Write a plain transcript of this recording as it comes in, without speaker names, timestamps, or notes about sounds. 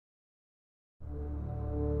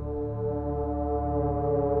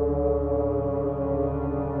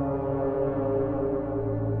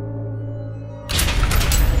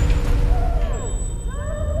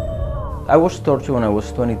I was tortured when I was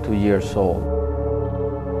 22 years old.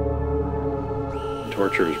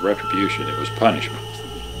 Torture is retribution, it was punishment.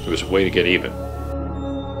 It was a way to get even.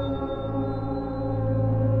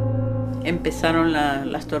 Empezaron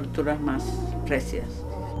las torturas más recias.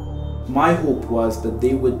 My hope was that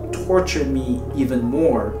they would torture me even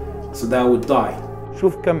more so that I would die.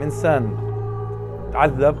 شوف كم إنسان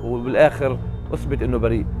تعذب وبالآخر أثبت إنه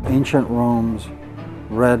بريء. Ancient Rome's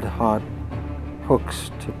red-hot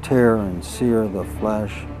hooks to tear and sear the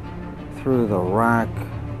flesh through the rack,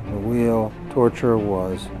 the wheel. Torture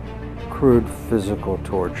was crude physical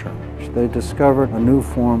torture. They discovered a new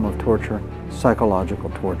form of torture, psychological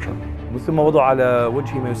torture. ثم وضع على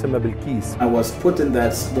وجهي ما يسمى بالكيس. I was put in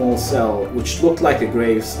that small cell, which looked like a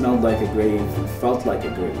grave, smelled like a grave, felt like a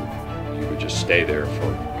grave. You would just stay there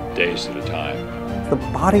for days at a time. The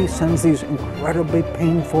body sends these incredibly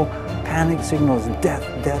painful panic signals, death,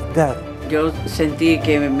 death, death. Yo sentí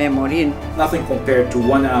que me morí. Nothing compared to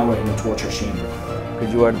 1 hour in a torture chamber.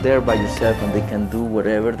 Because you are there by yourself and they can do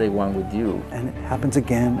whatever they want with you. And it happens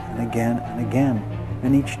again and again and again.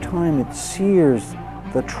 And each time it sears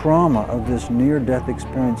the trauma of this near-death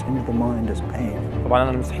experience into the mind as pain. طبعاً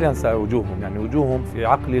أنا مستحيل أنسى وجوههم، يعني وجوههم في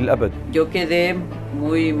عقلي للأبد. Yo quedé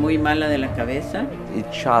muy mala de la cabeza.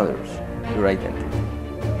 It shatters your identity.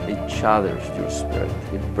 It shatters your spirit.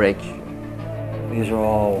 It breaks you. These are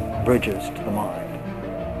all bridges to the mind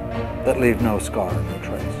that leave no scar, no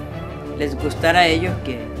trace. Les gustara a ellos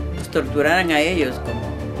que los torturaran a ellos como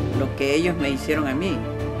lo que ellos me hicieron a mí.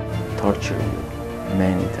 Torture you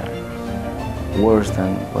many times. Worse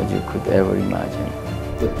than what you could ever imagine.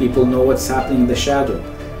 That people know what's happening in the shadow,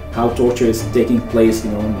 how torture is taking place,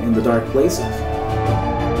 in the dark places.